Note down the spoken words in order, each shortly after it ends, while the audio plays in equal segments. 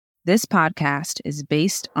This podcast is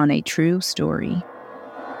based on a true story.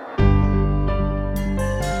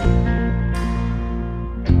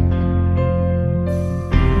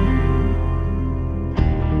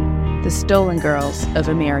 The Stolen Girls of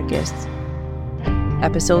Americus.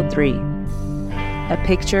 Episode 3. A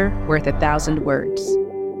Picture Worth 1,000 Words.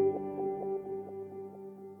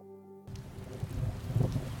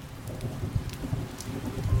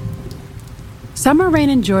 Summer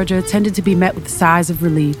rain in Georgia tended to be met with sighs of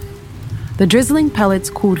relief. The drizzling pellets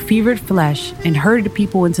cooled fevered flesh and herded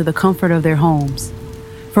people into the comfort of their homes.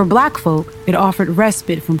 For Black folk, it offered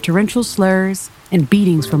respite from torrential slurs and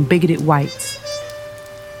beatings from bigoted whites.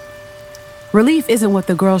 Relief isn't what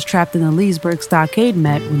the girls trapped in the Leesburg stockade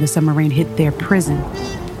met when the summer rain hit their prison.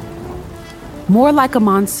 More like a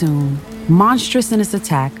monsoon, monstrous in its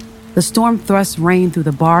attack, the storm thrusts rain through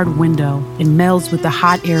the barred window and melds with the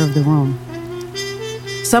hot air of the room.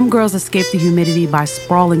 Some girls escape the humidity by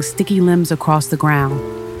sprawling sticky limbs across the ground.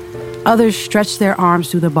 Others stretch their arms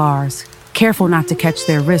through the bars, careful not to catch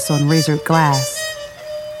their wrists on razored glass.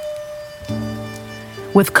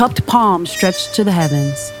 With cupped palms stretched to the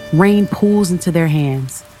heavens, rain pools into their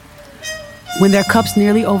hands. When their cups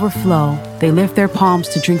nearly overflow, they lift their palms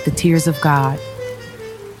to drink the tears of God.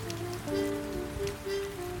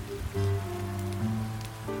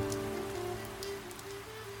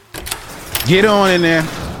 Get on in there.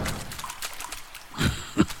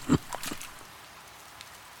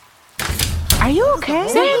 Are you okay?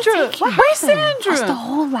 Sandra! Where's Sandra? What's the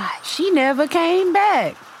whole lot? She never came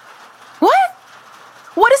back. What?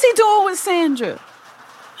 What is he doing with Sandra?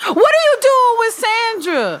 What are you doing with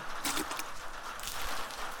Sandra?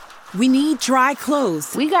 We need dry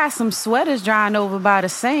clothes. We got some sweaters drying over by the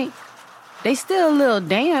sink. They still a little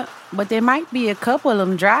damp, but there might be a couple of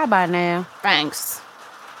them dry by now. Thanks.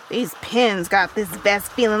 These pins got this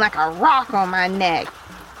vest feeling like a rock on my neck.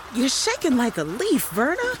 You're shaking like a leaf,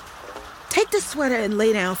 Verna. Take this sweater and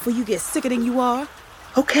lay down before you get sicker than you are.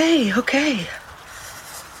 Okay.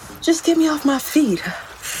 Just get me off my feet.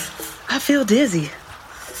 I feel dizzy.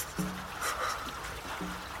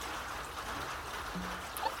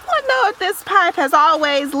 I know if this pipe has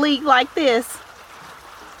always leaked like this.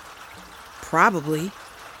 Probably.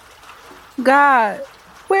 God,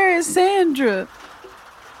 where is Sandra?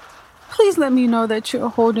 Please let me know that you're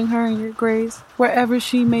holding her in your grace, wherever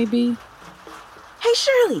she may be. Hey,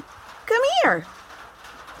 Shirley, come here.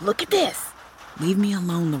 Look at this. Leave me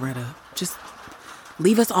alone, Loretta. Just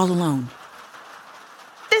leave us all alone.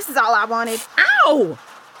 This is all I wanted. Ow!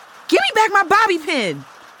 Give me back my bobby pin!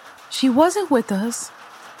 She wasn't with us.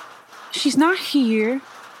 She's not here.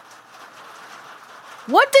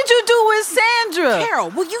 What did you do with Sandra? Carol,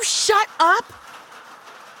 will you shut up?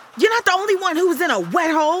 You're not the only one who was in a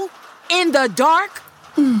wet hole. In the dark?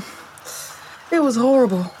 It was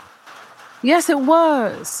horrible. Yes, it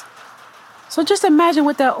was. So just imagine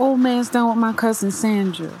what that old man's done with my cousin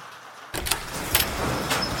Sandra.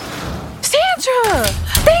 Sandra!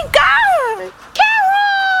 Thank God!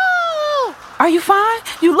 Carol! Are you fine?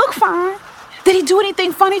 You look fine. Did he do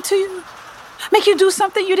anything funny to you? Make you do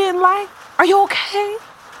something you didn't like? Are you okay?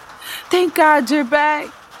 Thank God you're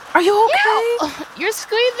back. Are you okay? You're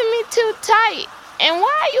squeezing me too tight. And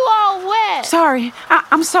why are you all wet? Sorry.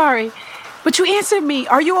 I'm sorry. But you answered me.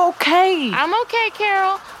 Are you okay? I'm okay,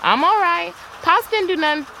 Carol. I'm all right. Pops didn't do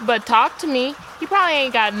nothing but talk to me. He probably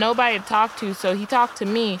ain't got nobody to talk to, so he talked to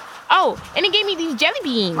me. Oh, and he gave me these jelly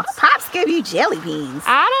beans. My Pops gave you jelly beans.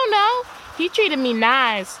 I don't know. He treated me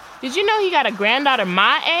nice. Did you know he got a granddaughter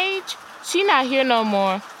my age? She not here no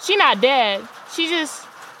more. She not dead. She just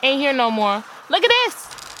ain't here no more. Look at this.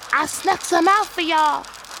 I snuck some out for y'all.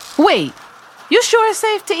 Wait. You sure it's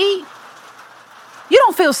safe to eat? You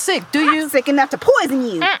don't feel sick, do you? I'm sick enough to poison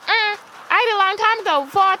you. I ate a long time ago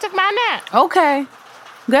before I took my nap. Okay.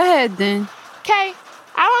 Go ahead, then. Okay.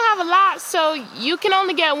 I don't have a lot, so you can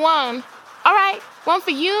only get one. All right. One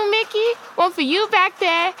for you, Mickey. One for you back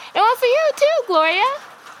there. And one for you, too, Gloria.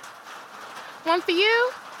 One for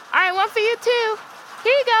you. All right, one for you, too.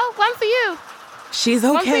 Here you go. One for you. She's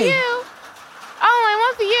okay. One for you. Oh, and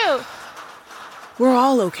one for you. We're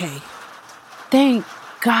all okay. Thank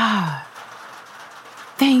God.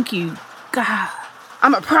 Thank you, God.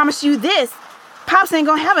 I'ma promise you this. Pops ain't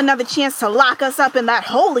gonna have another chance to lock us up in that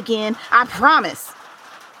hole again. I promise.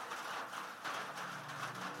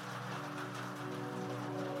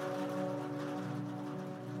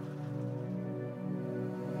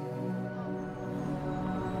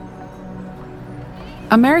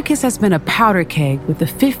 Americus has been a powder keg with a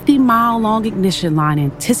 50-mile-long ignition line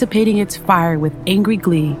anticipating its fire with angry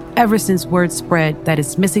glee ever since word spread that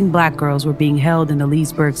its missing Black girls were being held in the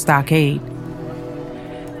Leesburg stockade.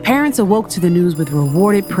 Parents awoke to the news with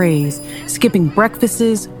rewarded praise, skipping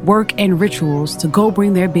breakfasts, work, and rituals to go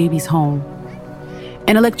bring their babies home.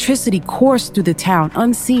 And electricity coursed through the town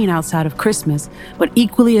unseen outside of Christmas, but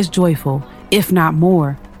equally as joyful, if not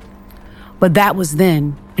more. But that was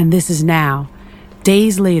then, and this is now.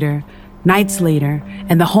 Days later, nights later,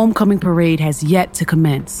 and the homecoming parade has yet to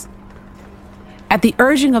commence. At the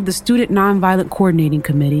urging of the Student Nonviolent Coordinating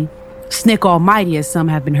Committee, SNCC Almighty as some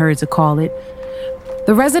have been heard to call it,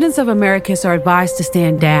 the residents of Americus are advised to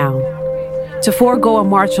stand down, to forego a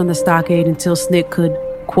march on the stockade until SNCC could,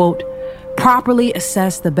 quote, properly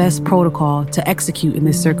assess the best protocol to execute in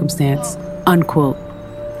this circumstance, unquote.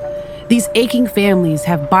 These aching families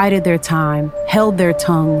have bided their time, held their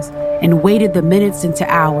tongues, and waited the minutes into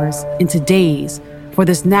hours, into days, for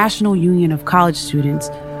this national union of college students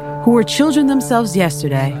who were children themselves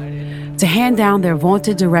yesterday to hand down their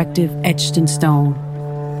vaunted directive etched in stone.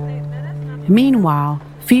 Meanwhile,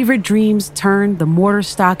 fevered dreams turned the mortar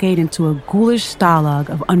stockade into a ghoulish stalag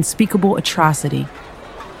of unspeakable atrocity.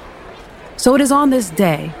 So it is on this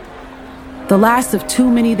day, the last of too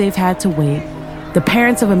many they've had to wait, the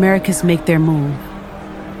parents of Americus make their move.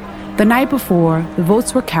 The night before, the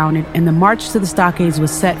votes were counted and the march to the stockades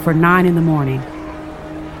was set for 9 a.m.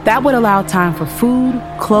 That would allow time for food,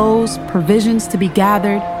 clothes, provisions to be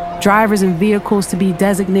gathered, drivers and vehicles to be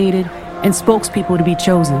designated, and spokespeople to be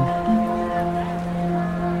chosen.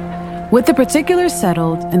 With the particulars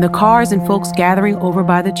settled and the cars and folks gathering over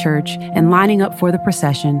by the church and lining up for the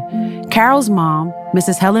procession, Carol's mom,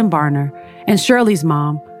 Mrs. Helen Barner, and Shirley's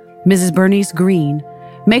mom, Mrs. Bernice Green,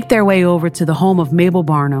 make their way over to the home of Mabel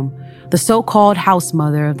Barnum, the so-called house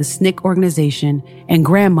mother of the SNCC organization and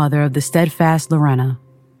grandmother of the steadfast Lorena.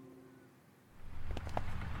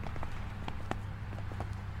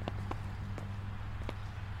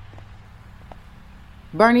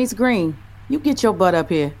 Bernice Green, you get your butt up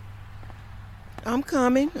here. I'm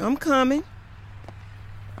coming.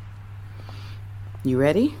 You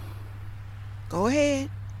ready? Go ahead.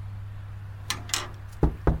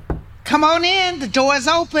 Come on in, the door's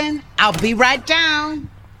open. I'll be right down.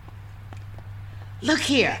 Look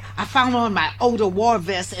here, I found one of my older war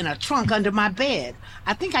vests in a trunk under my bed.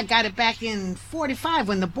 I think I got it back in 45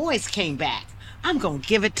 when the boys came back. I'm gonna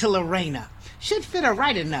give it to Lorena. Should fit her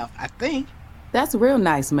right enough, I think. That's real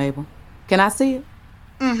nice, Mabel. Can I see it?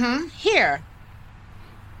 Here.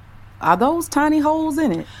 Are those tiny holes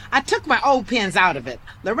in it? I took my old pens out of it.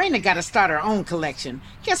 Lorena gotta start her own collection.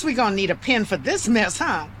 Guess we're gonna need a pen for this mess,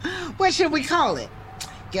 huh? What should we call it?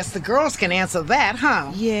 Guess the girls can answer that,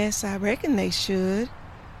 huh? Yes, I reckon they should.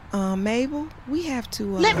 Mabel, we have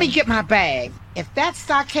to, Let me get my bag. If that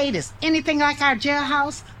stockade is anything like our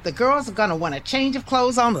jailhouse, the girls are gonna want a change of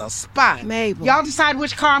clothes on the spot. Mabel. Y'all decide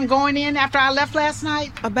which car I'm going in after I left last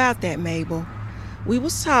night? About that, Mabel. We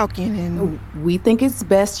was talking and... We think it's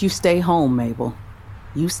best you stay home, Mabel.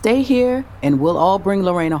 You stay here, and we'll all bring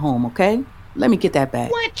Lorena home, okay? Let me get that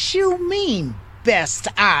bag. What you mean, best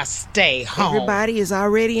I stay home? Everybody is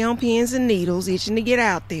already on pins and needles, itching to get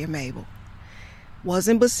out there, Mabel.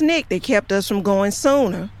 Wasn't but SNCC that kept us from going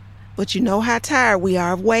sooner. But you know how tired we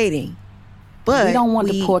are of waiting. But we don't want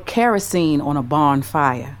to pour kerosene on a barn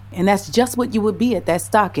fire. And that's just what you would be at that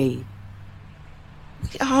stockade.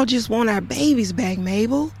 We all just want our babies back,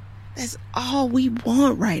 Mabel. That's all we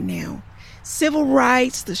want right now. Civil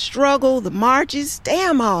rights, the struggle, the marches,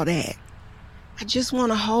 damn all that. I just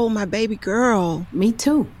want to hold my baby girl. Me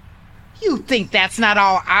too. You think that's not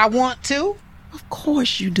all I want to? Of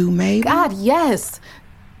course you do, Mabel. God, yes.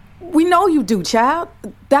 We know you do, child.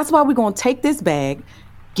 That's why we're going to take this bag,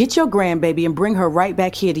 get your grandbaby, and bring her right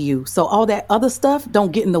back here to you, so all that other stuff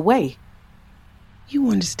don't get in the way. You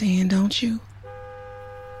understand, don't you?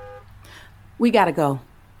 We gotta go.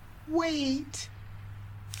 Wait.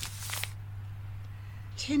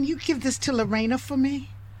 Can you give this to Lorena for me?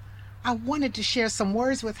 I wanted to share some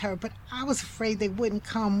words with her, but I was afraid they wouldn't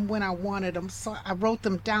come when I wanted them, so I wrote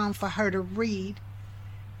them down for her to read.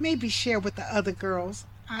 Maybe share with the other girls.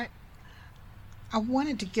 I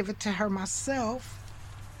wanted to give it to her myself.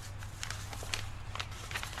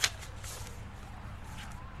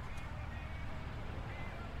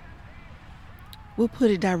 We'll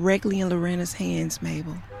put it directly in Lorena's hands,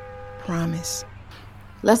 Mabel. Promise.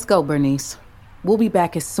 Let's go, Bernice. We'll be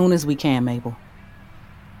back as soon as we can, Mabel.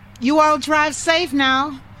 You all drive safe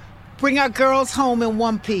now. Bring our girls home in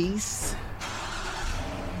one piece.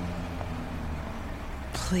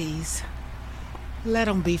 Please, let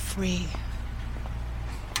them be free.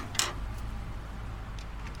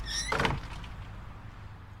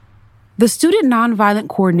 The Student Nonviolent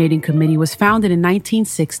Coordinating Committee was founded in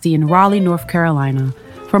 1960 in Raleigh, North Carolina,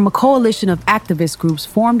 from a coalition of activist groups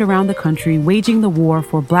formed around the country waging the war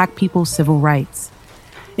for Black people's civil rights.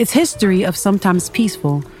 Its history of sometimes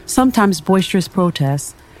peaceful, sometimes boisterous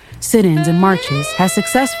protests, sit-ins, and marches has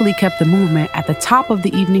successfully kept the movement at the top of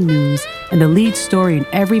the evening news and the lead story in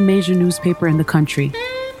every major newspaper in the country.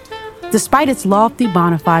 Despite its lofty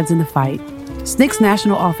bona fides in the fight, SNCC's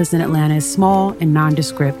national office in Atlanta is small and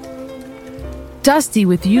nondescript. Dusty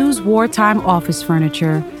with used wartime office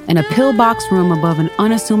furniture and a pillbox room above an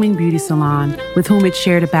unassuming beauty salon with whom it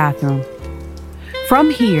shared a bathroom. From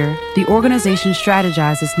here, the organization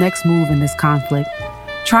strategized its next move in this conflict,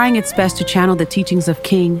 trying its best to channel the teachings of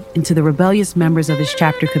King into the rebellious members of his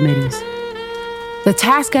chapter committees. The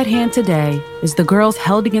task at hand today is the girls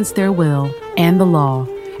held against their will and the law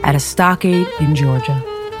at a stockade in Georgia.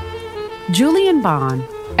 Julian Bond,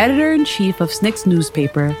 editor-in-chief of SNCC's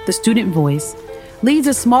newspaper, The Student Voice, leads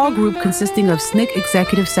a small group consisting of SNCC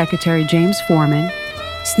Executive Secretary James Foreman,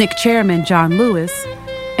 SNCC Chairman John Lewis,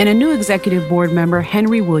 and a new executive board member,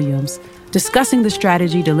 Henry Williams, discussing the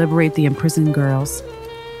strategy to liberate the imprisoned girls.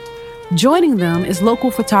 Joining them is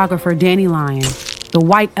local photographer Danny Lyon, the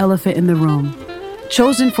white elephant in the room,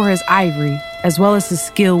 chosen for his ivory as well as his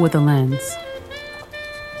skill with a lens.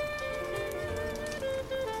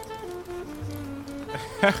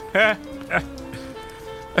 All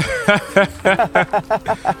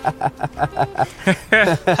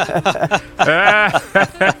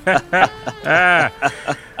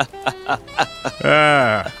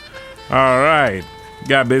right.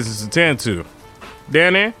 Got business to tend to.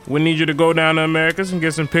 Danny, we need you to go down to Americas and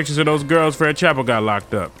get some pictures of those girls Fred Chapel got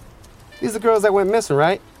locked up. These are the girls that went missing,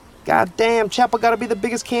 right? Goddamn, Chapel gotta be the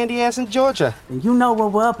biggest candy ass in Georgia. And you know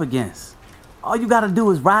what we're up against. All you gotta do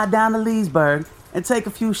is ride down to Leesburg and take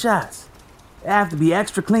a few shots. They have to be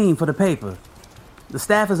extra clean for the paper. The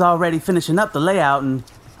staff is already finishing up the layout, and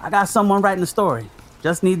I got someone writing the story.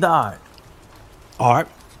 Just need the art. Art?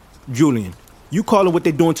 Julian, you calling what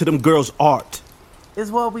they doing to them girls art?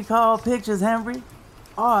 It's what we call pictures, Henry.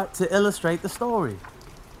 Art to illustrate the story.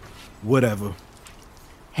 Whatever.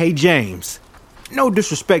 Hey, James. No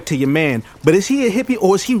disrespect to your man, but is he a hippie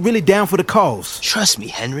or is he really down for the cause? Trust me,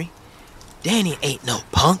 Henry. Danny ain't no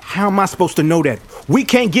punk. How am I supposed to know that? We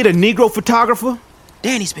can't get a Negro photographer?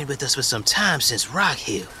 Danny's been with us for some time since Rock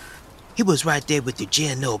Hill. He was right there with the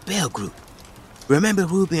Jail No Bail group. Remember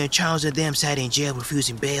Ruby and Charles and them sat in jail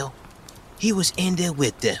refusing bail? He was in there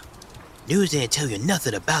with them. News didn't tell you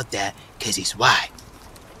nothing about that, cause he's white.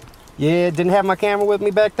 Yeah, didn't have my camera with me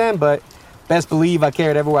back then, but best believe I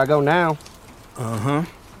carry it everywhere I go now. Uh-huh.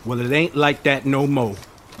 Well, it ain't like that no more.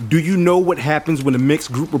 Do you know what happens when a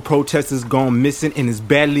mixed group of protesters gone missing and is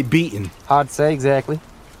badly beaten? Hard to say exactly.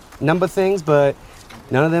 Number of things, but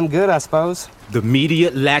none of them good, I suppose. The media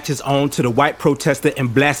latches on to the white protester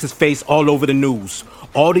and blasts his face all over the news.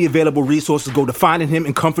 All the available resources go to finding him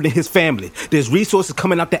and comforting his family. There's resources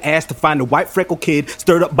coming out the ass to find the white freckled kid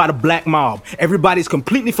stirred up by the black mob. Everybody's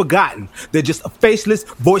completely forgotten. They're just a faceless,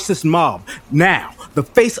 voiceless mob. Now, the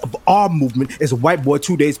face of our movement is a white boy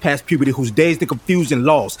 2 days past puberty who's dazed and confused and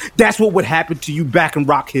lost. That's what would happen to you back in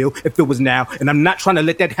Rock Hill if it was now, and I'm not trying to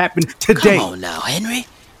let that happen today. Come on now, Henry.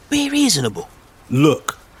 Be reasonable.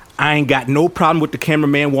 Look, I ain't got no problem with the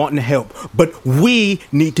cameraman wanting to help, but we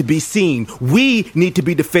need to be seen. We need to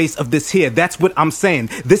be the face of this here. That's what I'm saying.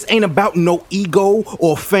 This ain't about no ego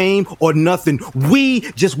or fame or nothing. We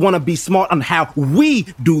just want to be smart on how we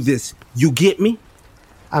do this. You get me?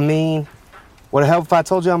 I mean, would it help if I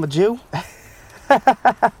told you I'm a Jew? Ha,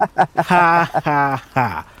 ha,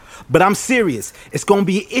 ha. But I'm serious. It's going to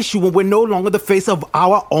be an issue when we're no longer the face of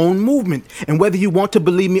our own movement. And whether you want to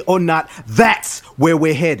believe me or not, that's where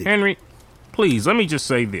we're headed. Henry, please, let me just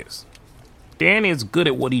say this. Danny is good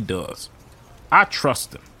at what he does. I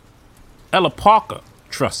trust him. Ella Parker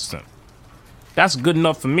trusts him. That's good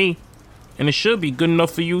enough for me, and it should be good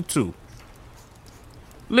enough for you, too.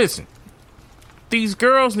 Listen, these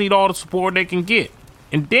girls need all the support they can get,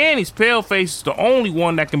 and Danny's pale face is the only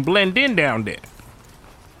one that can blend in down there.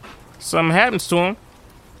 Something happens to him,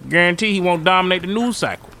 guarantee he won't dominate the news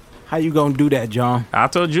cycle. How you gonna do that, John? I'll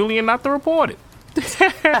tell Julian not to report it.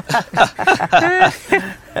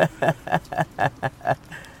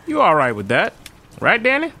 You all right with that, right,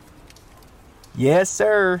 Danny? Yes,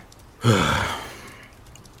 sir.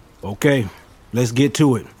 Okay, let's get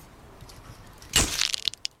to it.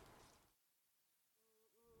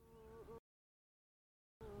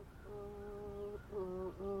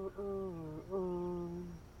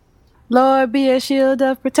 Lord, be a shield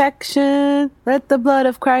of protection. Let the blood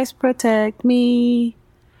of Christ protect me.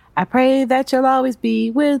 I pray that you'll always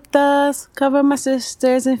be with us. Cover my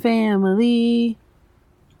sisters and family.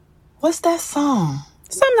 What's that song?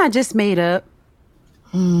 Something I just made up.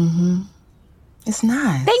 Mm-hmm. It's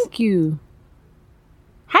nice. Thank you.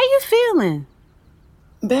 How you feeling?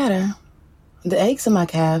 Better. The aches in my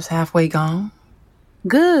calves halfway gone.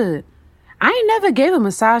 Good. I ain't never gave a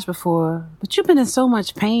massage before, but you've been in so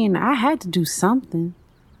much pain, I had to do something.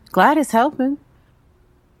 Glad it's helping.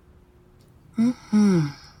 Mm-hmm.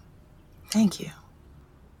 Thank you.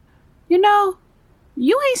 You know,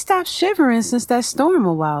 you ain't stopped shivering since that storm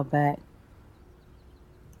a while back.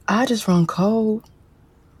 I just run cold.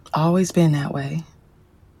 Always been that way.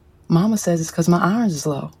 Mama says it's because my iron is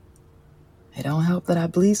low. It don't help that I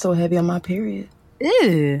bleed so heavy on my period.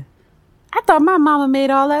 Ew. I thought my mama made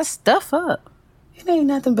all that stuff up. It ain't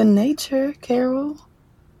nothing but nature, Carol.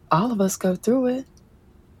 All of us go through it.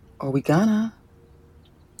 Or we gonna.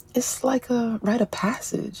 It's like a rite of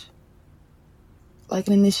passage. Like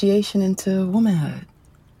an initiation into womanhood.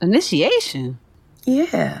 Initiation?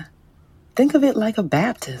 Yeah. Think of it like a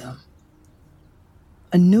baptism.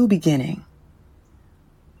 A new beginning.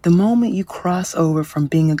 The moment you cross over from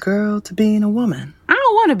being a girl to being a woman. I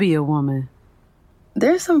don't want to be a woman.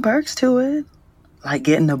 There's some perks to it. Like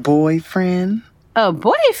getting a boyfriend. A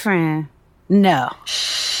boyfriend? No.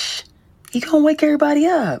 Shh. You gonna wake everybody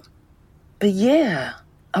up. But yeah,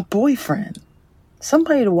 a boyfriend.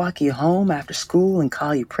 Somebody to walk you home after school and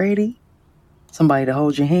call you pretty. Somebody to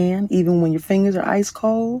hold your hand even when your fingers are ice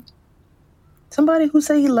cold. Somebody who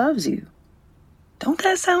say he loves you. Don't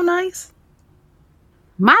that sound nice?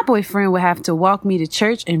 My boyfriend would have to walk me to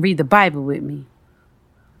church and read the Bible with me.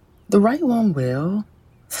 The right one will.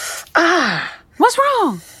 Ah! What's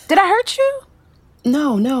wrong? Did I hurt you?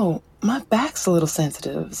 No. My back's a little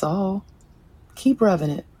sensitive, is all. Keep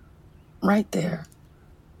rubbing it. Right there.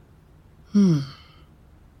 Whew.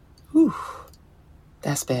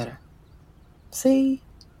 That's better. See?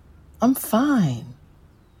 I'm fine.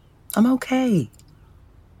 I'm okay.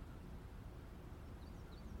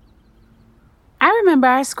 I remember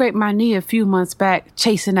I scraped my knee a few months back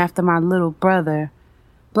chasing after my little brother.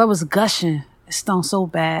 Blood was gushing. It stung so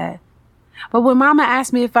bad. But when Mama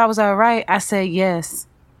asked me if I was all right, I said yes.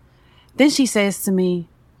 Then she says to me,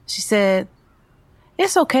 she said,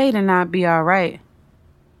 "It's okay to not be all right.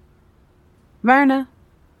 Verna,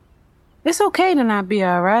 it's okay to not be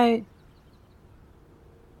all right.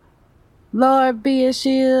 Lord, be a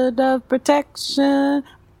shield of protection.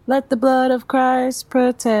 Let the blood of Christ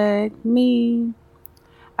protect me.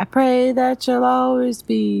 I pray that you'll always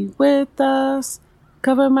be with us.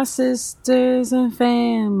 Cover my sisters and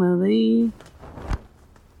family."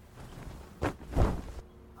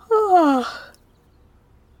 Oh.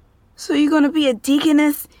 So you're gonna be a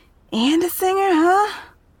deaconess and a singer, huh?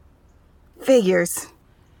 Figures.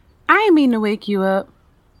 I ain't mean to wake you up.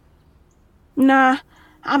 Nah,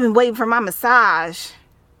 I've been waiting for my massage.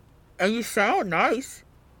 And you sound nice.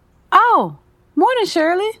 Oh, morning,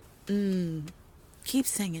 Shirley. Keep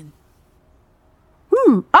singing.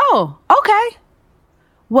 Oh, okay.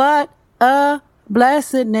 What a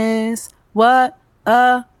blessedness, what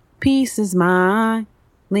a peace is mine,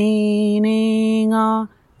 leaning on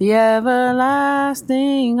the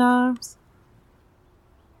everlasting arms.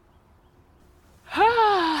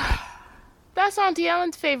 That's Auntie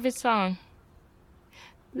Ellen's favorite song.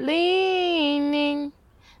 Leaning,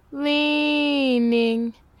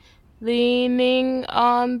 leaning, leaning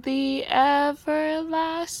on the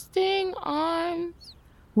everlasting arms.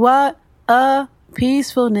 What a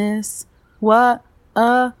peacefulness, what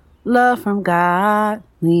a love from God,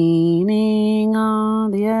 leaning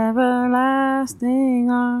on the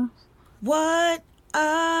everlasting arms. What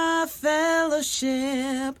a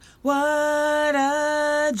fellowship, what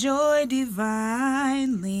a joy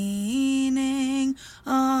divine, leaning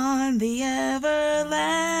on the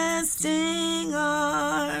everlasting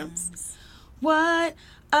arms. What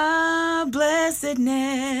a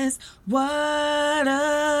blessedness, what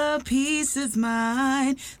a peace is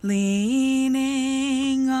mine,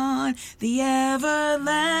 leaning on the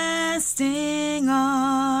everlasting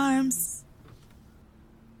arms.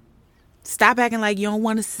 Stop acting like you don't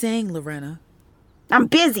want to sing, Lorena. I'm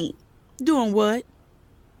busy. Doing what?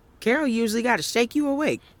 Carol usually got to shake you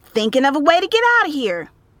awake. Thinking of a way to get out of here.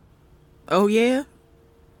 Oh, yeah?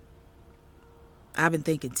 I've been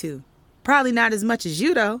thinking, too. Probably not as much as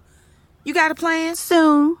you, though. You got a plan?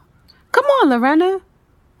 Soon. Come on, Lorena.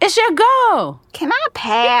 It's your goal. Can I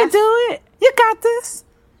pass? You can do it. You got this.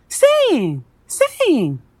 Sing.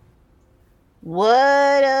 Sing.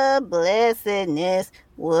 What a blessedness,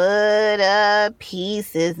 what a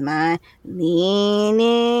peace is mine,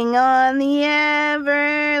 leaning on the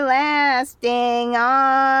everlasting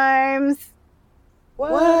arms.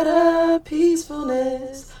 What a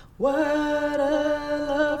peacefulness, what a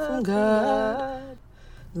God,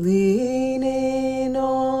 leaning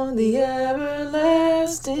on the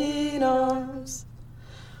everlasting arms.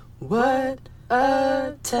 What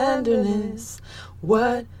a tenderness,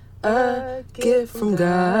 what a gift from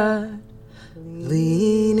God,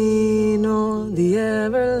 leaning on the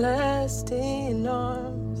everlasting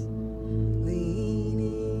arms.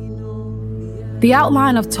 The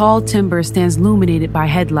outline of tall timber stands illuminated by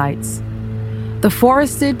headlights. The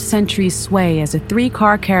forested sentries sway as a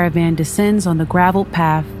 3-car caravan descends on the graveled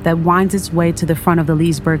path that winds its way to the front of the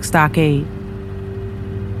Leesburg Stockade.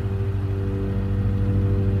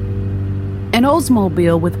 An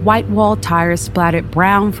Oldsmobile with white wall tires splattered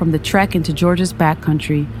brown from the trek into Georgia's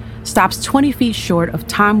backcountry stops 20 feet short of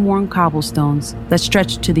time-worn cobblestones that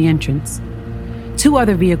stretch to the entrance. 2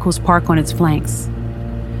 other vehicles park on its flanks.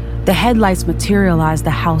 The headlights materialize the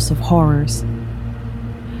house of horrors.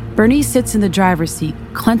 Bernice sits in the driver's seat,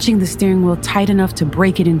 clenching the steering wheel tight enough to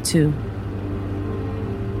break it in two.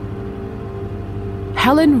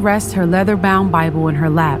 Helen rests her leather-bound Bible in her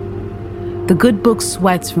lap. The good book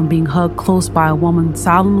sweats from being hugged close by a woman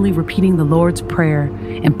solemnly repeating the Lord's Prayer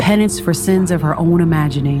and penance for sins of her own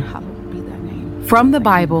imagining. From the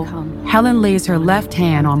Bible, Helen lays her left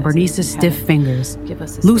hand on Bernice's stiff fingers,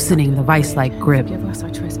 loosening the vice-like grip. Forgive us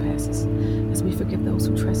our trespasses, as we forgive those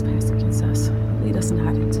who trespass against us. Lead us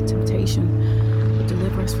not into temptation, but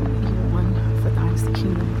deliver us from the evil one. For thine is the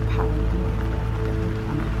kingdom, the power, and the glory forever.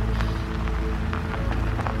 Amen.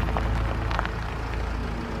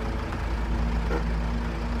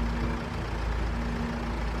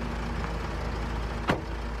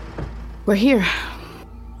 We're here.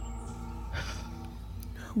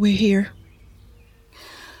 We're here.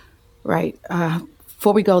 Right.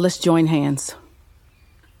 Before we go, let's join hands.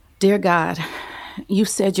 Dear God, you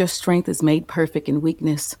said your strength is made perfect in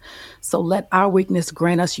weakness, so let our weakness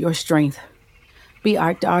grant us your strength. Be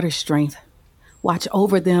our daughter's strength. Watch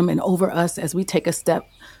over them and over us as we take a step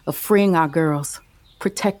of freeing our girls.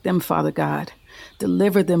 Protect them, Father God.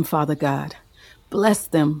 Deliver them, Father God. Bless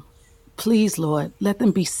them. Please, Lord, let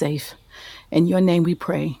them be safe. In your name we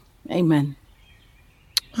pray. Amen.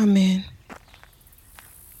 Amen.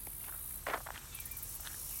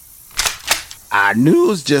 I knew it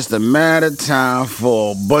was just a matter of time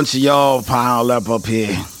for a bunch of y'all pile up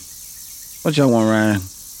here. What y'all want, Ryan?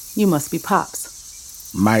 You must be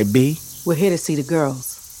Pops. Might be. We're here to see the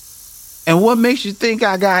girls. And what makes you think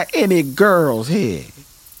I got any girls here?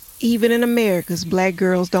 Even in America's black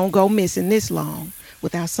girls don't go missing this long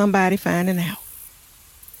without somebody finding out.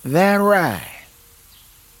 That right.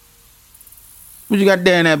 What you got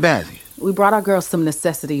there in that basket? We brought our girls some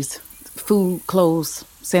necessities. Food, clothes,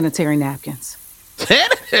 sanitary napkins.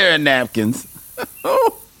 Sanitary napkins?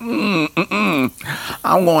 I'm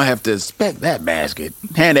gonna have to inspect that basket.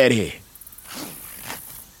 Hand that here.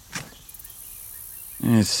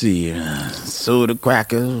 Let's see, soda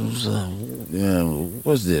crackers,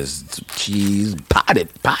 what's this? Cheese,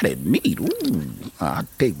 potted meat. Ooh, I'll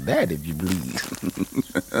take that if you please.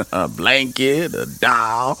 A blanket, a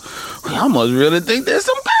doll. I must really think there's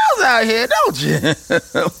some girls out here, don't you?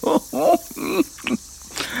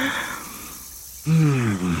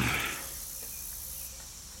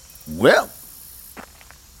 Well,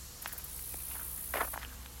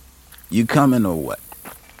 you coming or what?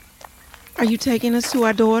 Are you taking us to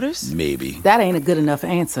our daughters? Maybe. That ain't a good enough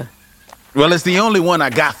answer. Well, it's the only one I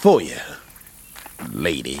got for you,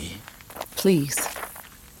 lady. Please.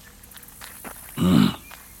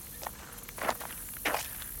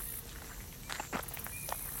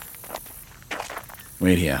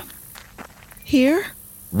 Wait here. Here?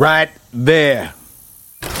 Right there.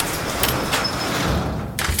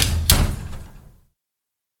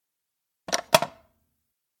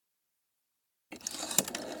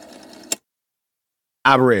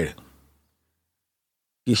 Operator,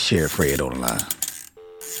 get Sheriff Fred on the line.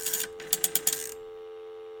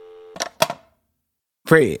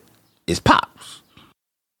 Fred, it's Pops.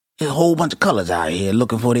 There's a whole bunch of colors out here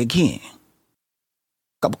looking for their kin.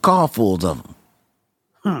 Couple carfuls of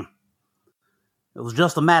them. It was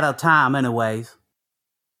just a matter of time anyways.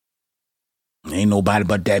 Ain't nobody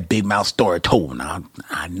but that big mouth story told now.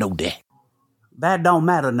 I know that. That don't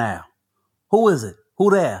matter now. Who is it? Who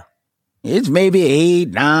there? It's maybe 8,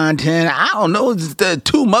 9, 10. I don't know. It's the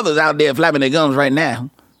 2 mothers out there flapping their gums right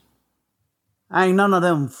now. Ain't none of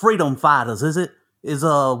them freedom fighters, is it? Is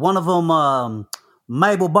one of them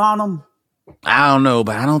Mabel Barnum? I don't know,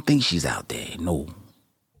 but I don't think she's out there. No.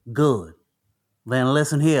 Good. Then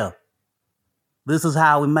listen here. This is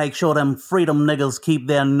how we make sure them freedom niggas keep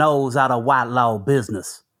their nose out of white law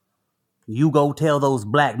business. You go tell those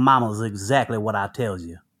black mamas exactly what I tells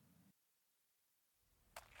you.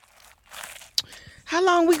 How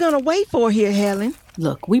long we gonna wait for here, Helen?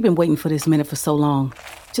 Look, we've been waiting for this minute for so long.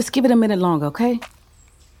 Just give it a minute longer, okay?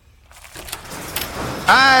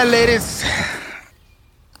 All right, ladies.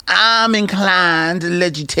 I'm inclined to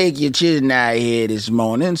let you take your children out here this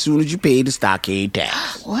morning as soon as you pay the stockade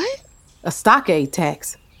tax. What? A stockade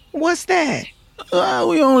tax? What's that? We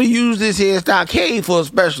only use this here stockade for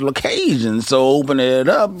special occasions, so opening it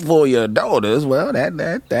up for your daughters, well,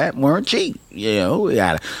 that weren't cheap. You know, we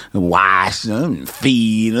gotta wash them and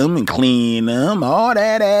feed them and clean them. All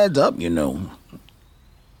that adds up, you know.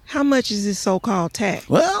 How much is this so-called tax?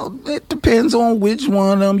 Well, it depends on which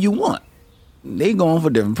one of them you want. They going for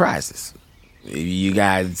different prices. If you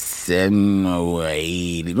got 7 or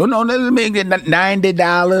 80, no, let's make it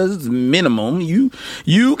 $90 minimum.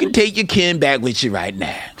 You can take your kin back with you right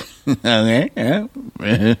now. Okay? $90.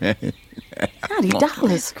 You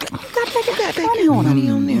got that money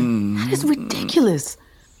on there. That is ridiculous.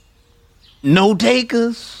 No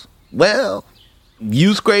takers? Well,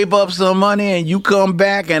 you scrape up some money and you come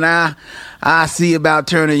back and I see about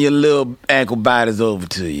turning your little ankle biters over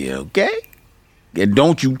to you, okay? And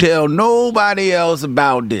don't you tell nobody else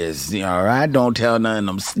about this, all right? Don't tell none of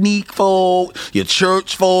them sneak folk, your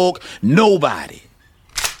church folk, nobody.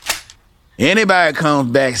 Anybody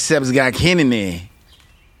comes back except got Ken in there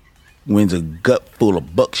wins a gut full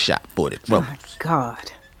of buckshot for the throat. My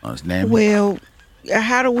God. Understand me? Well,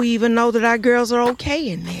 how do we even know that our girls are okay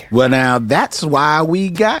in there? Well, now, that's why we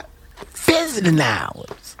got visiting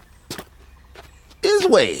hours. This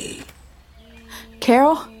way.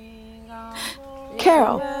 Carol?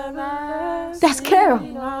 Carol. That's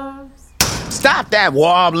Carol. Stop that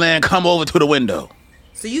wobbling. Come over to the window.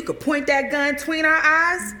 So you could point that gun between our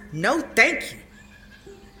eyes? No, thank you.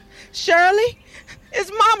 Shirley,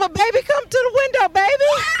 it's Mama, baby. Come to the window, baby.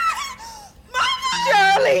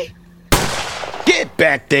 Mama! Shirley! Get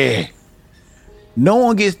back there. No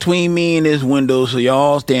one gets between me and this window, so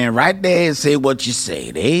y'all stand right there and say what you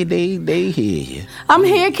say. They hear you. I'm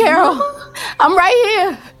here, Carol. I'm right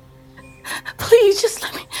here. Please, just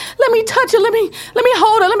let me touch her. Let me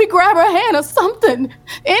hold her. Let me grab her hand or something.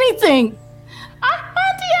 Anything.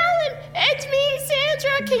 Auntie Helen, it's me,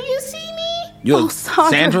 Sandra. Can you see me? You're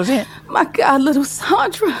Sandra. Sandra's here? My God, little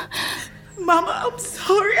Sandra. Mama, I'm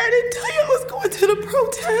sorry. I didn't tell you I was going to the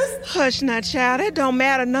protest. Hush now, child. It don't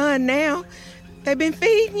matter none now. They been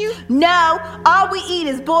feeding you? No, all we eat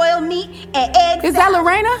is boiled meat and eggs. Is that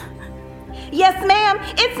Lorena? Yes, ma'am.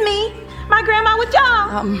 It's me. My grandma with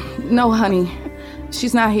y'all. No, honey.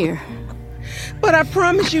 She's not here. But I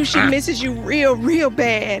promise you she misses you real, real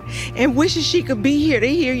bad and wishes she could be here to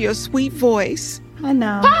hear your sweet voice. I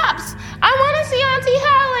know. Pops, I want to see Auntie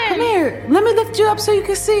Helen. Come here. Let me lift you up so you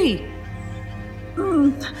can see.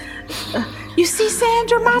 You see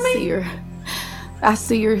Sandra, Mommy? I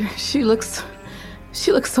see her. She looks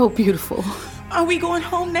so beautiful. Are we going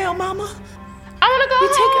home now, Mama? I want to go home.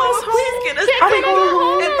 Taking us home? Please get us Can out I go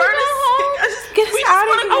home? and burn us. Get us out of here. I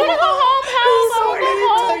want to go home, Pals. I want to go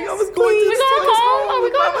home. We going home? Are we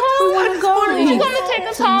going home? We want to go. You want to take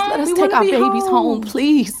us home? Let us take our babies home,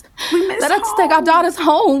 please. Let us take our daughters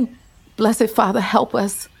home. Blessed Father, help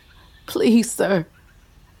us. Please, sir.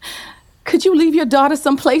 Could you leave your daughter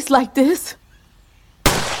someplace like this?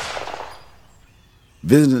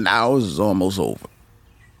 Visiting hours is almost over.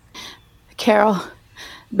 Carol,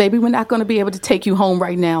 baby, we're not going to be able to take you home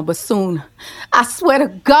right now, but soon. I swear to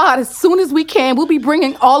God, as soon as we can, we'll be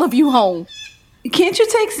bringing all of you home. Can't you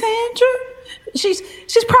take Sandra? She's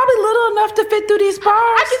probably little enough to fit through these bars.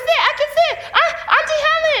 I can fit. Auntie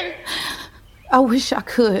Helen. I wish I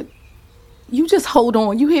could. You just hold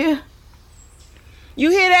on, you hear? You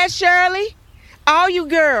hear that, Shirley? All you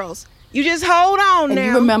girls, you just hold on now. And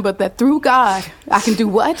you remember that through God, I can do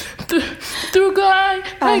what? Through God,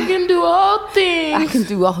 I can do all things. I can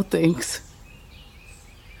do all things.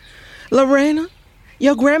 Lorena,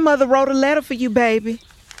 your grandmother wrote a letter for you, baby.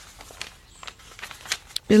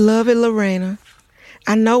 Beloved Lorena,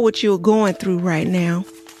 I know what you're going through right now.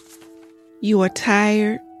 You are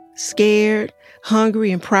tired, scared,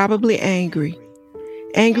 hungry, and probably angry.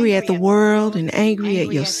 Angry at the world and angry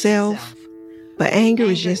at yourself. But anger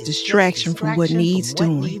is just distraction from what needs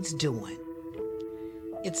doing.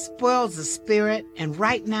 It spoils the spirit, and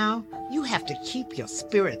right now, you have to keep your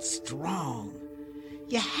spirit strong.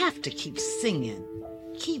 You have to keep singing,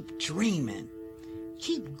 keep dreaming,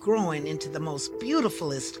 keep growing into the most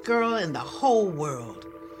beautifulest girl in the whole world.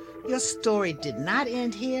 Your story did not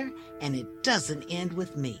end here, and it doesn't end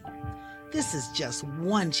with me. This is just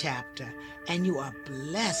one chapter, and you are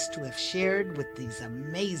blessed to have shared with these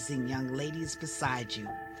amazing young ladies beside you.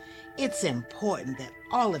 It's important that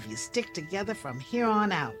all of you stick together from here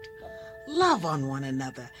on out. love on one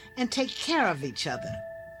another, and take care of each other.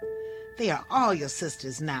 They are all your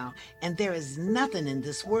sisters now, and there is nothing in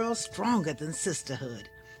this world stronger than sisterhood,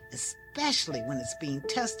 especially when it's being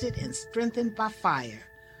tested and strengthened by fire.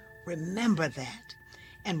 Remember that,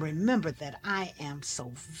 and remember that I am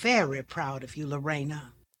so very proud of you,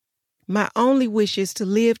 Lorena. My only wish is to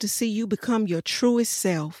live to see you become your truest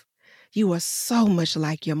self. You are so much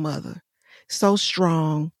like your mother, so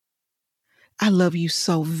strong. I love you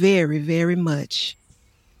so very, very much.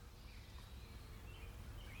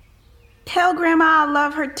 Tell Grandma I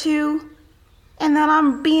love her too, and that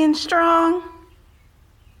I'm being strong.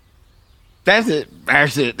 That's it.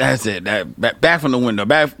 Back from the window.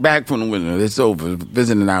 Back from the window. It's over.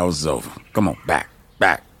 Visiting hours is over. Come on, back.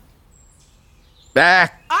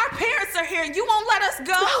 Our parents are here. You won't let us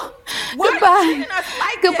go. Why Goodbye. are you treating us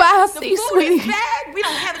like Goodbye, this? I'll The see you, food is sweetie. bad. We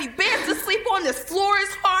don't have any beds to sleep on. This floor is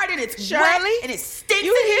hard and it's Shirley, wet and it stinks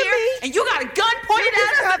you in hear here. me? And you got a gun pointed You at us.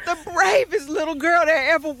 just got the bravest little girl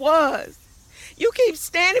there ever was. You keep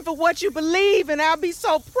standing for what you believe, and I'll be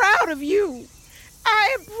so proud of you.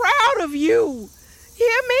 I am proud of you.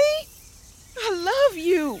 Hear me? I love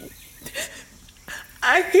you.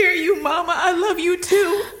 I hear you, Mama. I love you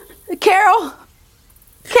too. Carol!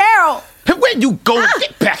 Where you going?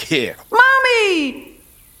 Get back here. Mommy!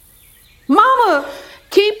 Mama!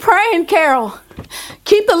 Keep praying, Carol.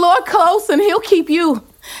 Keep the Lord close and he'll keep you.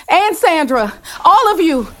 And Sandra. All of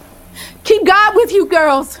you. Keep God with you,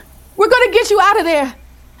 girls. We're gonna get you out of there.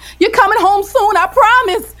 You're coming home soon, I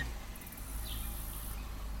promise.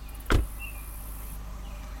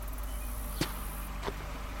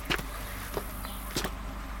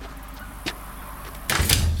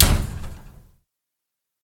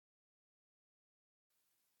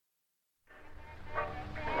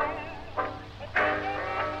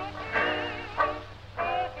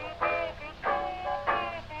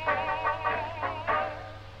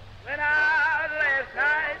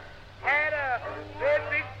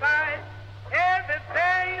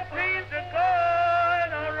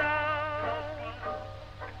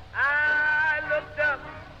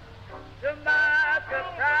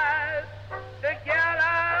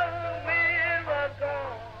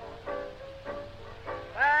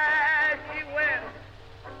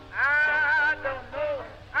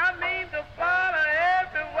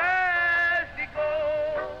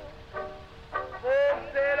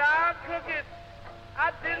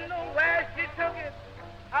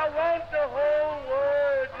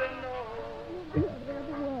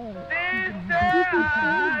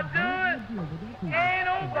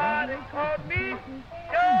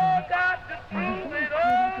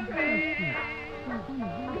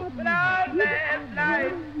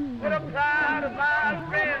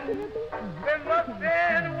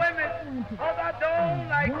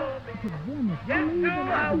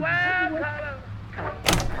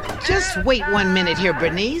 Just wait 1 minute here,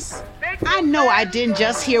 Bernice. I know I didn't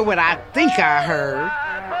just hear what I think I heard.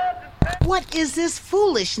 What is this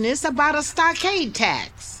foolishness about a stockade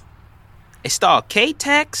tax? A stockade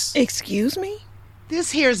tax? Excuse me?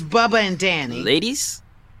 This here's Bubba and Danny. Ladies?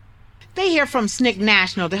 They here from SNCC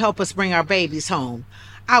National to help us bring our babies home.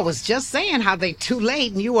 I was just saying how they too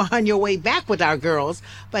late and you were on your way back with our girls,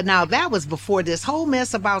 but now that was before this whole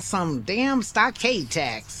mess about some damn stockade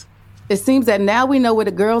tax. It seems that now we know where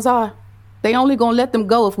the girls are. They only gonna let them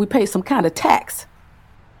go if we pay some kind of tax.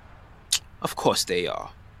 Of course they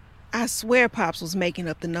are. I swear Pops was making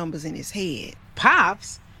up the numbers in his head.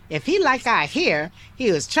 Pops? If he like I hear,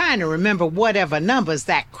 he was trying to remember whatever numbers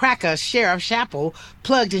that cracker Sheriff Chapel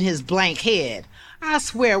plugged in his blank head. I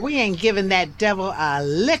swear we ain't giving that devil a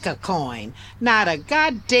lick of coin. Not a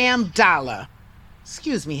goddamn dollar.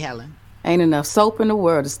 Excuse me, Helen. Ain't enough soap in the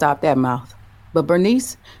world to stop that mouth. But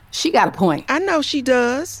Bernice, she got a point. I know she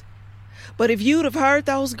does. But if you'd have heard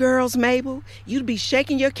those girls, Mabel, you'd be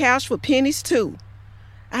shaking your couch for pennies too.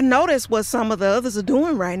 I know that's what some of the others are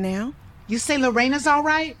doing right now. You say Lorena's all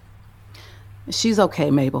right? She's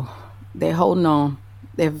okay, Mabel. They're holding on.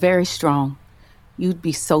 They're very strong. You'd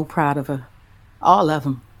be so proud of her. All of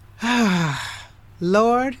them.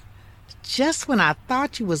 Lord, just when I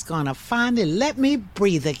thought you was gonna finally let me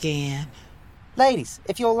breathe again. Ladies,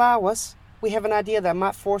 if you'll allow us, we have an idea that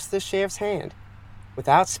might force this sheriff's hand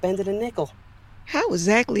without spending a nickel. How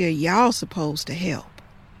exactly are y'all supposed to help?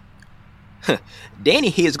 Danny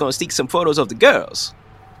here is gonna sneak some photos of the girls.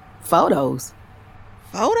 Photos?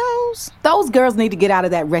 Photos? Those girls need to get out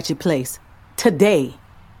of that wretched place. Today.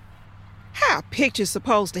 How are pictures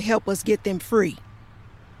supposed to help us get them free?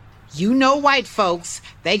 You know white folks,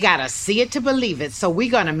 they gotta see it to believe it, so we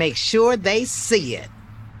gonna make sure they see it.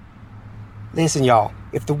 Listen, y'all,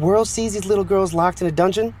 if the world sees these little girls locked in a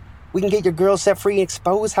dungeon, We can get your girls set free and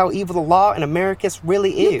expose how evil the law in Americus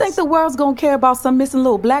really is. You think the world's gonna care about some missing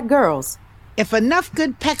little black girls? If enough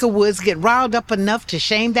good Peckerwoods get riled up enough to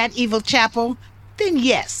shame that evil chapel, then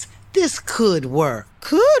yes, this could work.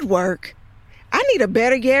 Could work? I need a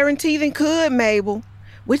better guarantee than could, Mabel.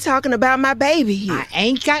 We're talking about my baby here. I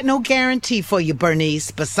ain't got no guarantee for you,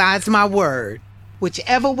 Bernice, besides my word.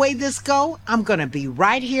 Whichever way this go, I'm gonna be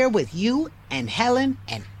right here with you and Helen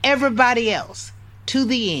and everybody else to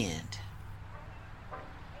the end.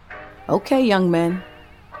 Okay, young man.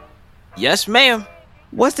 Yes, ma'am.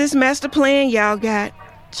 What's this master plan y'all got?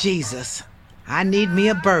 Jesus, I need me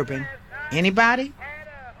a bourbon. Anybody?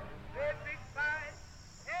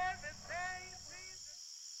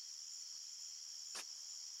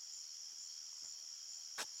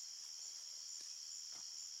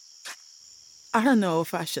 I don't know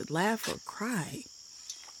if I should laugh or cry.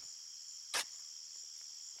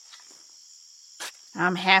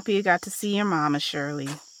 I'm happy you got to see your mama, Shirley.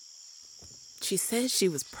 She said she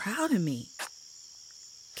was proud of me.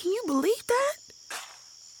 Can you believe that?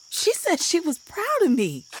 She said she was proud of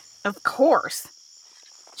me. Of course.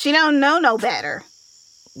 She don't know no better.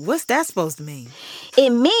 What's that supposed to mean?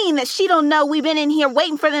 It mean that she don't know we've been in here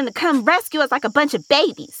waiting for them to come rescue us like a bunch of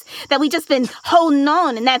babies. That we just been holding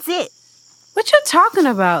on and that's it. What you talking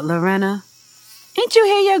about, Lorena? Ain't you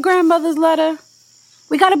hear your grandmother's letter?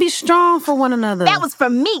 We gotta be strong for one another. That was for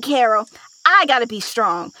me, Carol. I gotta be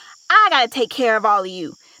strong. I gotta take care of all of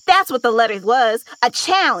you. That's what the letter was, a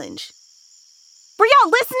challenge. Were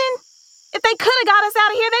y'all listening? If they could have got us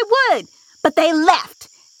out of here, they would. But they left.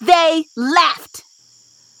 They left.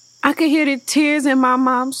 I could hear the tears in my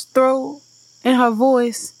mom's throat and her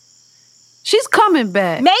voice. She's coming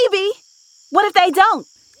back. Maybe. What if they don't?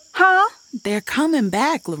 Huh? They're coming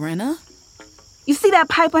back, Lorena. You see that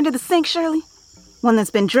pipe under the sink, Shirley? One that's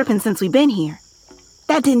been dripping since we've been here.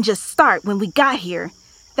 That didn't just start when we got here.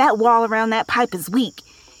 That wall around that pipe is weak.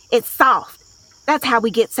 It's soft. That's how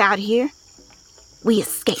we get out of here. We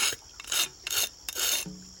escape.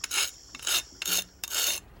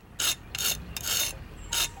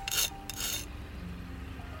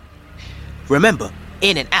 Remember,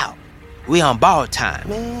 in and out. We on borrowed time.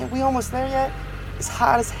 Man, we almost there yet? It's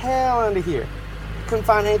hot as hell under here. Couldn't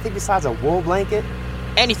find anything besides a wool blanket.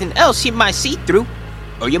 Anything else you might see through,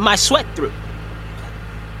 or you might sweat through.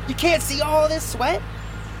 You can't see all this sweat?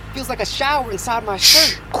 Feels like a shower inside my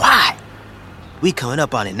shirt. Quiet. We coming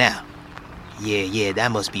up on it now. Yeah,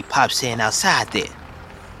 that must be Pop saying outside there.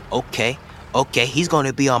 Okay, he's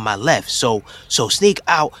gonna be on my left, so sneak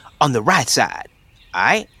out on the right side.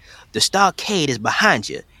 Alright? The stockade is behind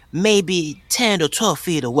you, maybe 10 or 12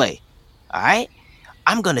 feet away. Alright?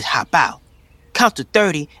 I'm gonna hop out. Count to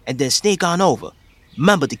 30 and then sneak on over.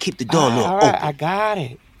 Remember to keep the door a little all right, open. I got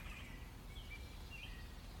it.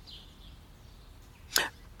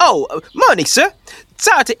 Oh, morning, sir.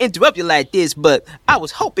 Sorry to interrupt you like this, but I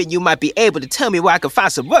was hoping you might be able to tell me where I can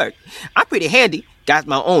find some work. I'm pretty handy. Got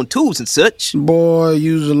my own tools and such. Boy,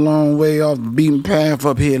 you's a long way off the beaten path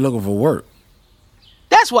up here looking for work.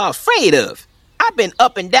 That's what I'm afraid of. I've been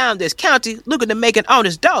up and down this county looking to make an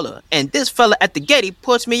honest dollar, and this fella at the gate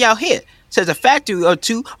puts me out here. Says a factory or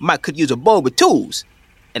two could use a boy with tools.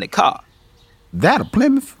 And a car. That a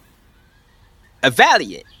Plymouth? A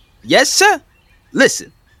Valiant. Yes, sir.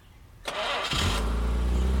 Listen.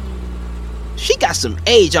 She got some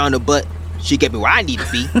age on her, but she get me where I need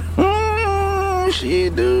to be. She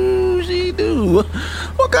do.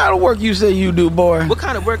 What kind of work you say you do, boy? What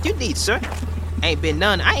kind of work you need, sir? Ain't been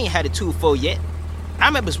none I ain't had a tool for yet. I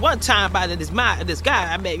remember one time by this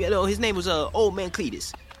guy I met, his name was Old Man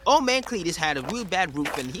Cletus. Old Man Cletus had a real bad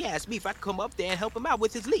roof, and he asked me if I could come up there and help him out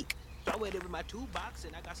with his leak. So I went there with my toolbox,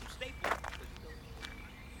 and I got some staples.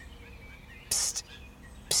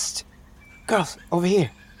 Psst. Girls, over here.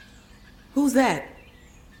 Who's that?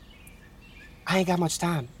 I ain't got much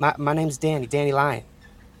time. My name's Danny Lyon.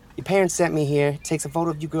 Your parents sent me here to take some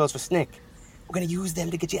photos of you girls for SNCC. We're gonna use them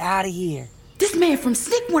to get you out of here. This man from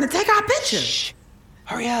SNCC want to take our picture. Shh.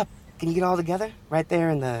 Hurry up. Can you get all together? Right there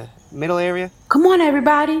in the middle area? Come on,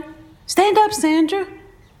 everybody. Stand up, Sandra.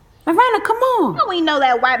 Lorena, come on. How we know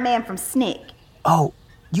that white man from SNCC? Oh,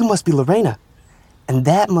 you must be Lorena. And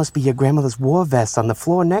that must be your grandmother's war vest on the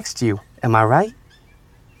floor next to you. Am I right?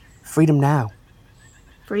 Freedom now.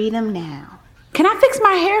 Freedom now. Can I fix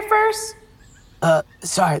my hair first?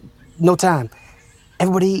 Sorry. No time.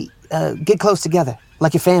 Everybody, get close together,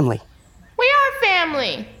 like your family. We are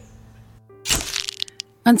family.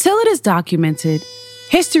 Until it is documented,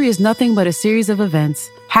 history is nothing but a series of events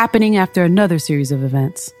happening after another series of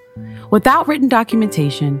events. Without written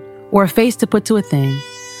documentation or a face to put to a thing,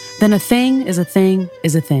 then a thing is a thing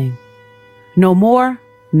is a thing. No more,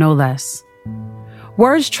 no less.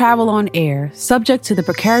 Words travel on air, subject to the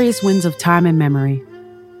precarious winds of time and memory.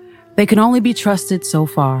 They can only be trusted so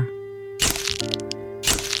far.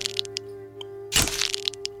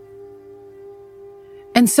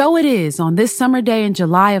 And so it is on this summer day in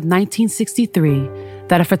July of 1963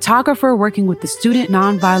 that a photographer working with the Student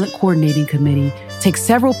Nonviolent Coordinating Committee takes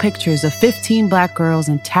several pictures of 15 Black girls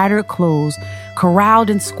in tattered clothes corralled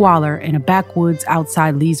in squalor in a backwoods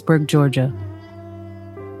outside Leesburg, Georgia.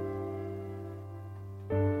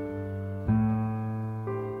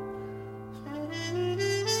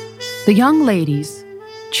 The young ladies,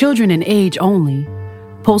 children in age only,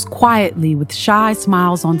 pose quietly with shy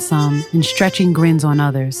smiles on some and stretching grins on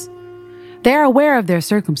others. They are aware of their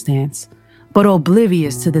circumstance, but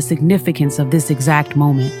oblivious to the significance of this exact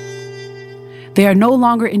moment. They are no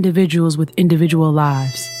longer individuals with individual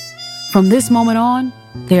lives. From this moment on,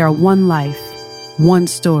 they are one life, one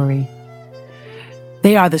story.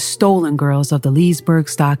 They are the stolen girls of the Leesburg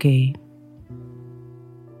Stockade.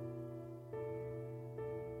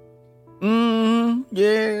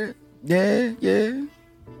 Yeah.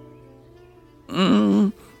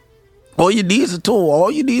 All you need is a tool.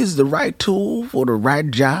 All you need is the right tool for the right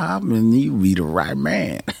job, and you be the right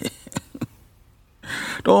man.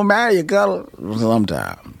 Don't matter your color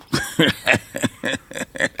sometimes.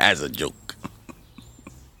 That's a joke.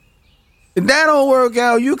 If that don't work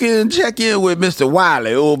out, you can check in with Mr.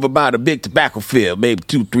 Wiley over by the big tobacco field, maybe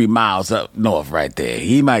 2-3 miles up north right there.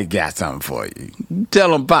 He might got something for you.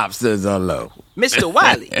 Tell him Pop says hello. Mr.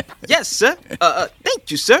 Wiley. Yes, sir. Thank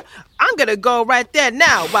you, sir. I'm gonna go right there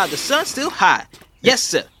now while the sun's still high. Yes,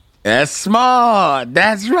 sir. That's smart.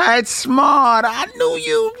 That's right, smart. I knew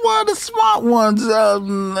you were one of the smart ones.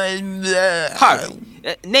 Harvey.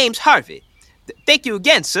 Name's Harvey. Thank you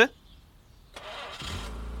again, sir.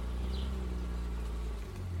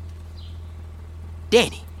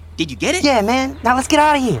 Danny, did you get it? Yeah, man. Now let's get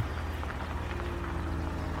out of here.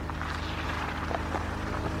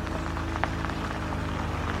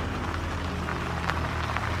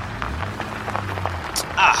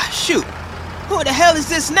 Ah, shoot. Who the hell is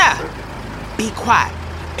this now? Be quiet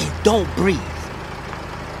and don't breathe.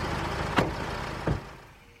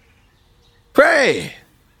 Pray,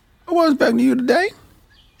 I wasn't expecting you today.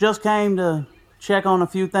 Just came to check on a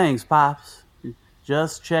few things, Pops.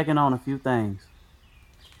 Just checking on a few things.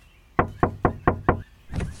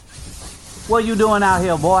 What you doing out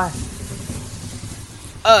here, boy?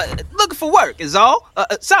 Looking for work is all.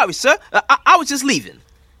 Sorry, sir. I was just leaving.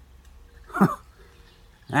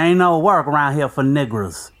 Ain't no work around here for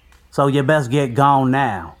niggers, so you best get gone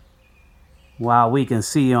now, while we can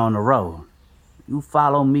see you on the road. You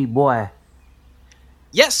follow me, boy.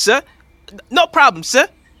 Yes, sir. No problem, sir.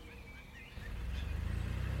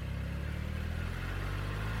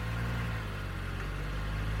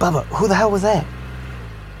 Bubba, who the hell was that?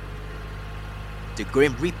 The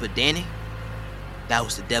Grim Reaper, Danny. That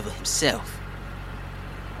was the devil himself.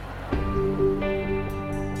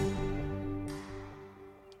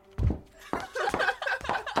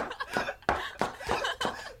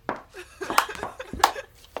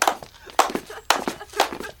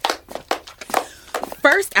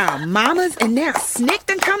 First our mamas and now Snick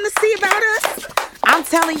done come to see about us. I'm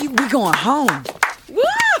telling you, we going home.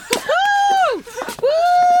 Woo-hoo!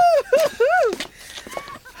 Woo-hoo!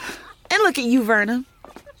 And look at you, Verna.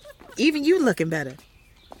 Even you looking better.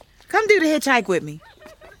 Come do the hitchhike with me.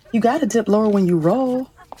 You gotta dip lower when you roll.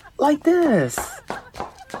 Like this.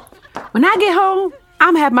 When I get home,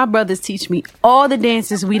 I'm have my brothers teach me all the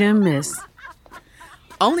dances we done missed.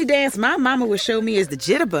 Only dance my mama would show me is the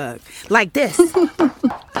jitterbug. Like this.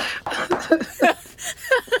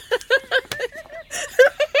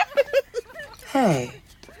 Hey,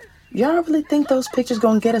 y'all really think those pictures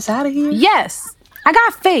gonna get us out of here? Yes, I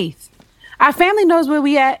got faith. Our family knows where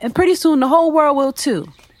we at, and pretty soon the whole world will too.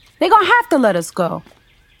 They gonna have to let us go.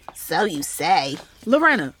 So you say.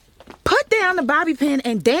 Lorena, put down the bobby pin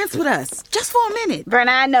and dance with us, just for a minute.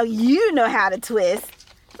 Verna, I know you know how to twist.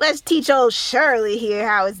 Let's teach old Shirley here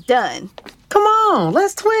how it's done. Come on,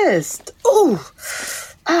 let's twist. Ooh.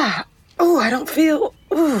 I don't feel...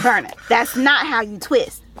 Ooh. Verna, that's not how you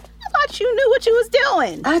twist. I thought you knew what you was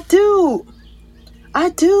doing. I do. I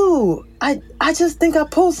just think I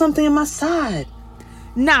pulled something in my side.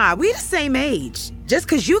 Nah, we the same age. Just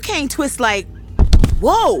cause you can't twist like...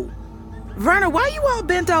 Whoa! Verna, why you all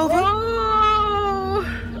bent over?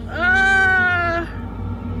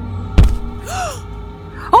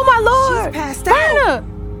 Oh my Lord! She's passed out.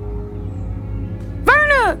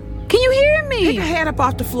 Verna! Can you hear me? Pick her head up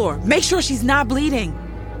off the floor. Make sure she's not bleeding.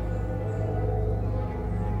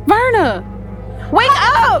 Verna! Wake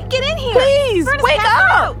up! Get in here! Please, Curtis, wake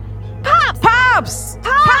pass up! out. Pops! Pops!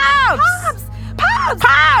 Pops! Pops! Pops!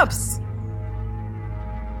 Pops!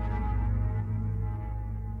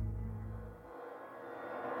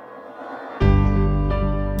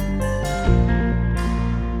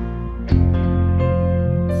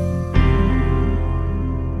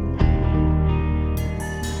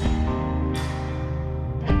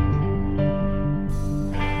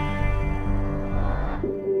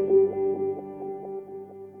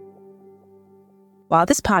 While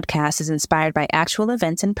this podcast is inspired by actual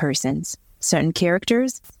events and persons, certain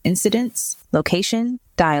characters, incidents, location,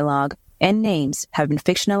 dialogue, and names have been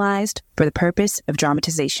fictionalized for the purpose of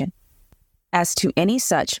dramatization. As to any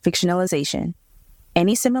such fictionalization,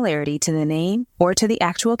 any similarity to the name or to the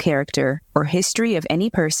actual character or history of any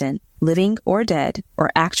person, living or dead, or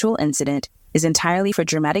actual incident is entirely for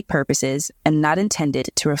dramatic purposes and not intended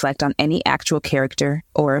to reflect on any actual character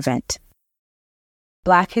or event.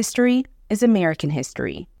 Black history is American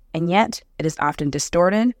history, and yet it is often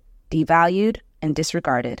distorted, devalued, and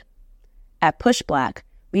disregarded. At Push Black,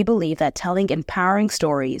 we believe that telling empowering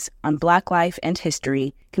stories on Black life and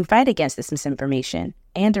history can fight against this misinformation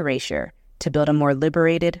and erasure to build a more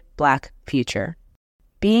liberated Black future.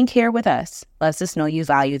 Being here with us lets us know you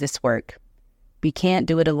value this work. We can't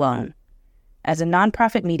do it alone. As a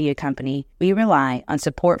nonprofit media company, we rely on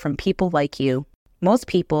support from people like you. Most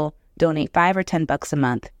people donate $5 or $10 a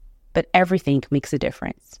month, but everything makes a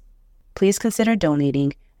difference. Please consider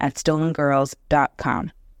donating at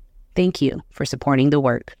stolengirls.com. Thank you for supporting the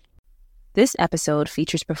work. This episode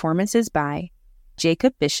features performances by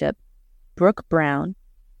Jacob Bishop, Brooke Brown,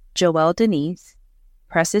 Joelle Denise,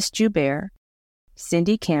 Precious Joubert,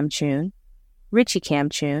 Cindy Camchun, Richie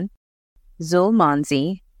Camchun, Zul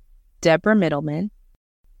Monzi, Deborah Middleman,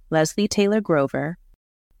 Leslie Taylor Grover,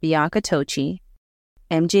 Bianca Tochi,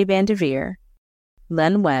 MJ Vanderveer,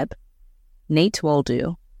 Len Webb, Nate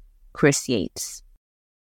Woldu, Chris Yates.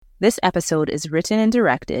 This episode is written and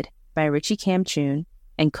directed by Richie Camchun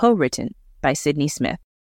and co-written by Sydney Smith.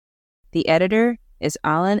 The editor is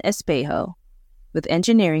Alan Espejo, with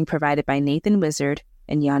engineering provided by Nathan Wizard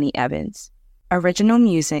and Yanni Evans. Original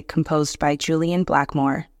music composed by Julian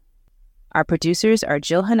Blackmore. Our producers are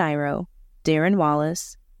Jill Hanairo, Darren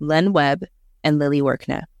Wallace, Len Webb, and Lily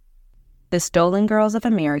Workna. The Stolen Girls of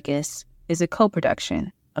Americus is a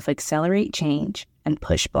co-production of Accelerate Change and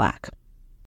Push Black.